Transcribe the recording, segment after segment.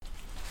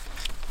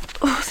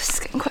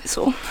quite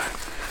sore.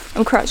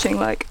 I'm crouching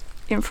like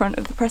in front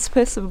of the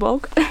precipice of a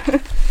bog.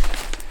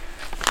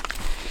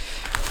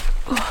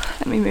 Oh,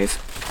 let me move.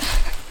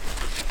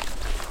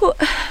 Oh.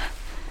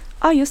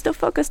 Are you still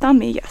focused on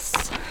me?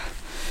 Yes.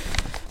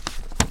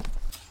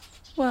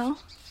 Well,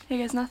 here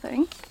goes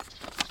nothing.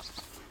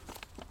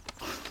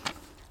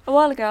 A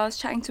while ago I was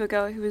chatting to a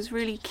girl who was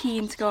really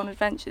keen to go on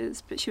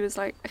adventures, but she was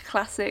like a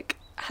classic,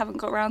 haven't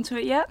got around to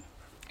it yet.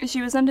 And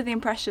she was under the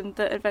impression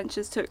that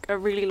adventures took a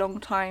really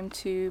long time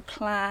to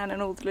plan and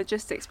all the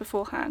logistics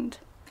beforehand.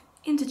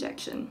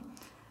 Interjection.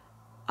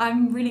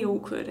 I'm really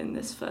awkward in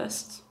this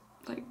first,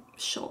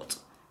 shot.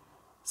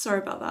 Sorry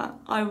about that.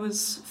 I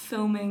was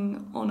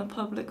filming on a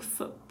public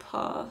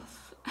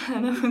footpath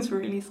and I was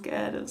really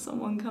scared of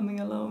someone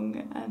coming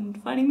along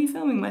and finding me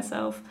filming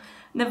myself.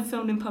 Never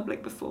filmed in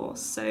public before,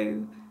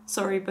 so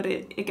sorry, but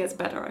it gets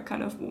better. I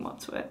kind of warm up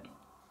to it.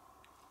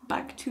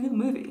 Back to the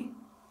movie.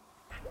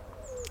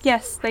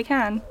 Yes, they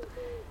can.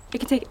 It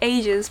can take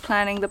ages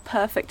planning the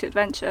perfect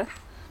adventure.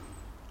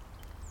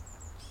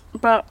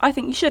 But I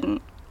think you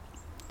shouldn't.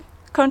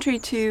 Contrary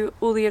to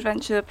all the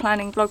adventure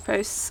planning blog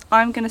posts,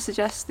 I'm going to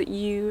suggest that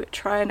you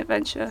try an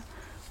adventure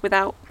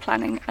without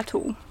planning at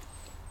all.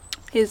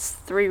 Here's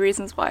 3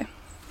 reasons why.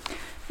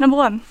 Number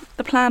 1,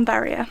 the plan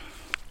barrier.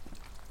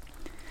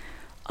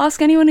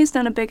 Ask anyone who's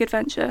done a big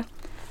adventure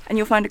and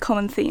you'll find a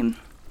common theme.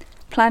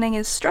 Planning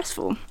is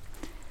stressful.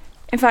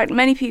 In fact,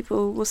 many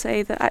people will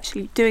say that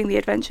actually doing the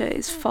adventure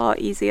is far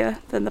easier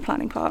than the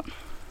planning part.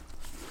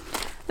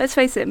 Let's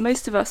face it,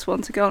 most of us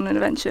want to go on an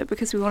adventure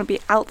because we want to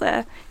be out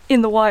there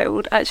in the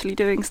wild actually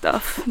doing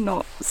stuff,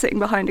 not sitting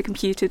behind a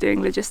computer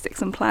doing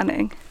logistics and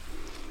planning.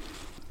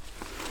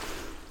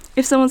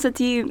 If someone said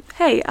to you,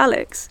 "Hey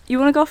Alex, you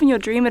want to go off on your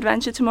dream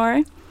adventure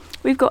tomorrow?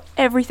 We've got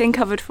everything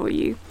covered for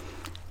you.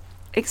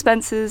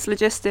 Expenses,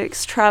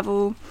 logistics,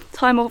 travel,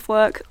 time off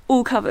work,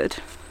 all covered."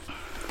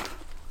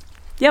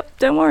 Yep,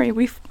 don't worry,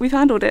 we've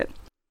handled it.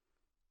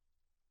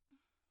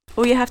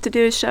 All you have to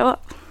do is show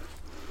up.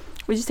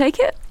 Would you take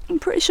it? I'm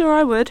pretty sure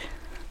I would.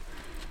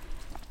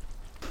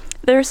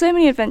 There are so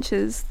many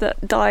adventures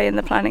that die in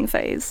the planning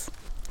phase.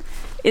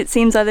 It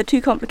seems either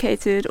too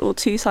complicated or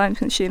too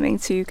time-consuming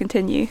to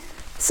continue.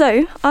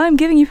 So, I'm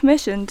giving you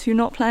permission to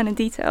not plan in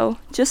detail,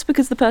 just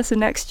because the person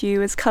next to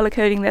you is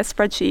colour-coding their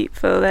spreadsheet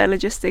for their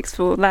logistics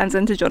for Land's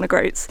End to John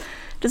O'Groats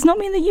does not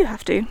mean that you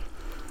have to.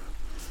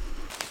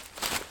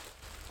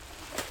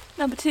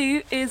 Number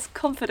 2 is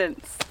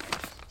confidence.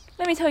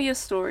 Let me tell you a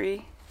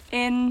story.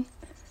 In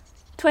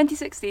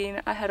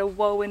 2016, I had a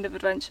whirlwind of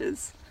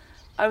adventures.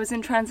 I was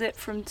in transit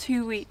from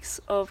 2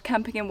 weeks of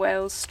camping in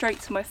Wales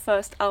straight to my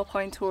first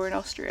alpine tour in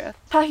Austria.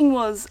 Packing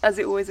was, as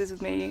it always is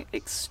with me,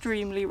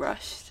 extremely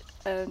rushed.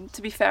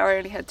 To be fair, I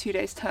only had 2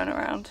 days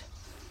turnaround.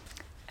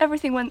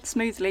 Everything went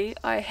smoothly.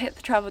 I hit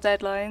the travel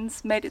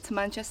deadlines, made it to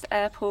Manchester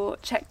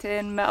Airport, checked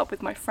in, met up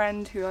with my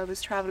friend who I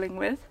was travelling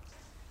with.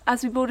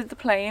 As we boarded the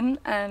plane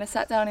and I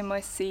sat down in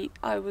my seat,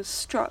 I was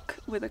struck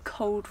with a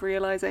cold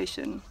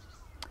realisation.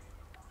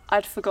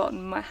 I'd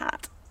forgotten my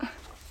hat.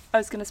 I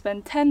was going to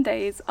spend 10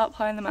 days up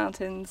high in the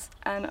mountains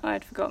and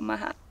I'd forgotten my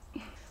hat.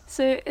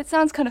 So it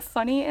sounds kind of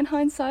funny in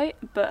hindsight,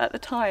 but at the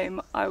time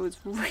I was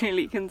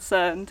really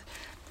concerned.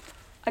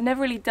 I'd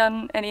never really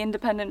done any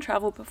independent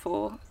travel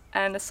before,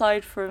 and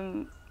aside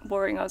from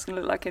worrying I was going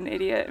to look like an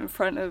idiot in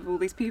front of all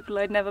these people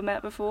I'd never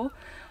met before,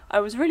 I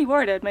was really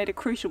worried I'd made a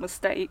crucial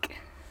mistake.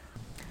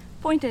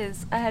 Point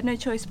is, I had no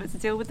choice but to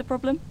deal with the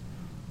problem.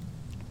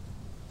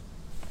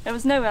 There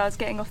was no way I was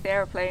getting off the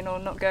aeroplane or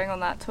not going on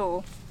that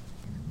tour.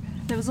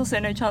 There was also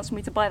no chance for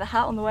me to buy the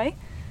hat on the way,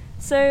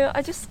 so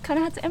I just kind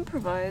of had to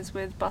improvise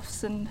with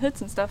buffs and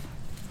hoods and stuff.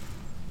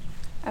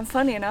 And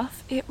funny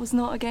enough, it was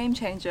not a game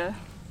changer.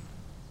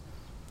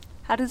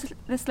 How does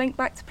this link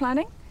back to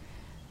planning?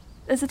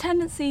 There's a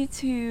tendency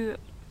to,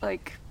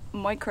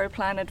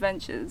 micro-plan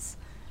adventures.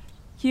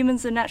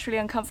 Humans are naturally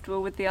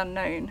uncomfortable with the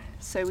unknown,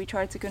 so we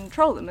try to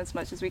control them as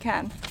much as we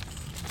can.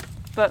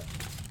 But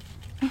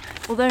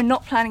although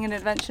not planning an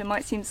adventure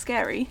might seem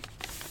scary,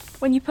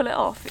 when you pull it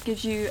off, it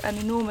gives you an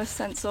enormous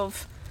sense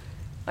of,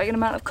 an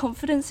amount of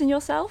confidence in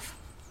yourself.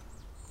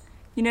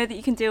 You know that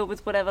you can deal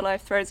with whatever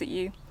life throws at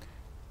you,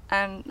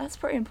 and that's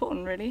pretty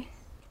important, really.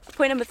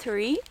 Point number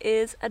 3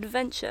 is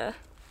adventure.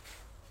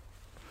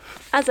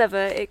 As ever,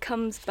 it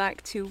comes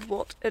back to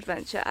what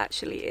adventure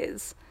actually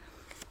is.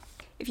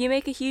 If you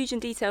make a huge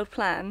and detailed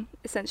plan,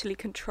 essentially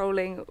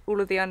controlling all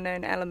of the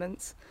unknown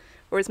elements,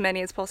 or as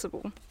many as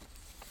possible,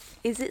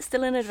 is it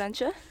still an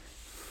adventure?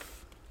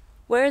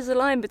 Where is the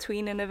line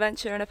between an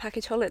adventure and a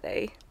package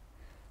holiday?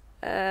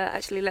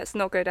 Actually, let's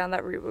not go down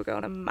that route, we'll go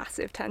on a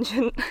massive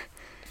tangent.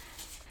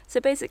 So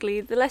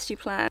basically, the less you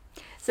plan,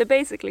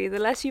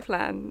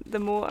 the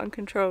more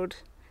uncontrolled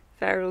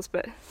variables,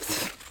 but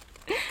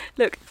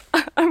look,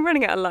 I'm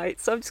running out of light,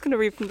 so I'm just going to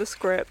read from the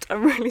script,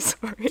 I'm really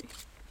sorry.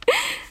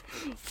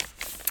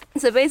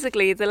 So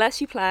basically, the less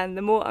you plan,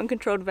 the more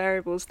uncontrolled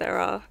variables there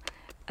are,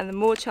 and the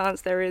more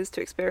chance there is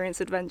to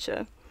experience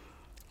adventure.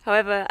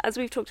 However, as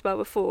we've talked about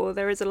before,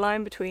 there is a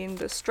line between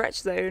the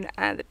stretch zone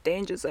and the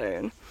danger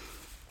zone.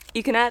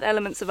 You can add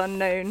elements of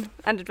unknown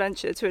and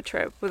adventure to a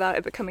trip without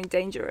it becoming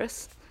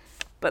dangerous,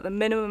 but the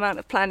minimum amount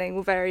of planning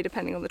will vary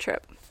depending on the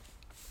trip.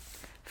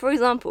 For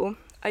example,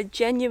 I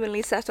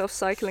genuinely set off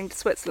cycling to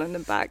Switzerland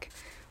and back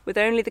with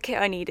only the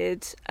kit I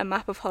needed, a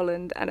map of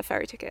Holland and a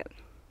ferry ticket.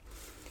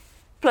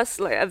 Plus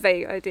like a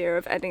vague idea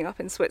of ending up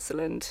in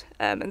Switzerland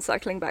and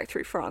cycling back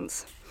through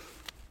France.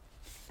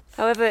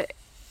 However,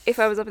 if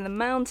I was up in the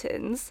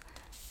mountains,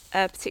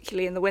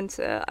 particularly in the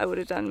winter, I would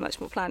have done much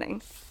more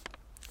planning.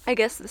 I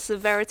guess the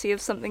severity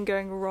of something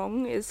going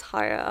wrong is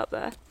higher up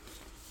there.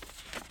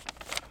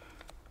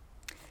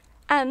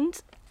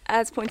 And,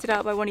 as pointed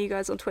out by one of you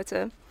guys on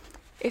Twitter,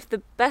 if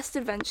the best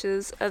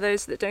adventures are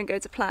those that don't go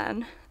to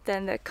plan,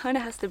 then there kind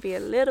of has to be a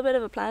little bit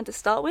of a plan to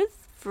start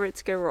with for it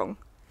to go wrong,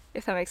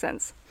 if that makes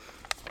sense.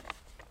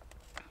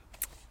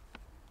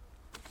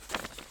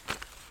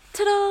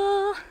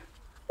 Ta-da!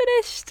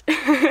 Finished!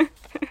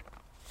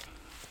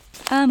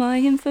 Am I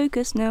in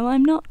focus? No,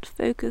 I'm not.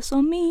 Focus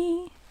on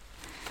me.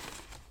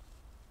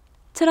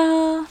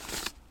 Ta-da!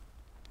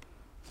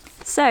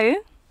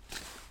 So,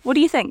 what do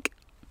you think?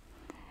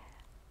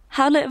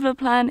 How little of a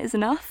plan is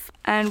enough?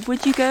 And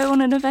would you go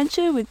on an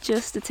adventure with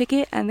just a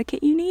ticket and the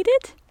kit you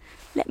needed?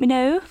 Let me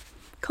know.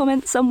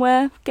 Comment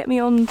somewhere. Get me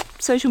on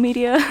social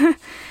media.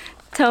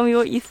 Tell me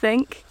what you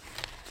think.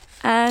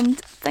 And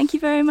thank you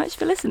very much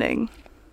for listening.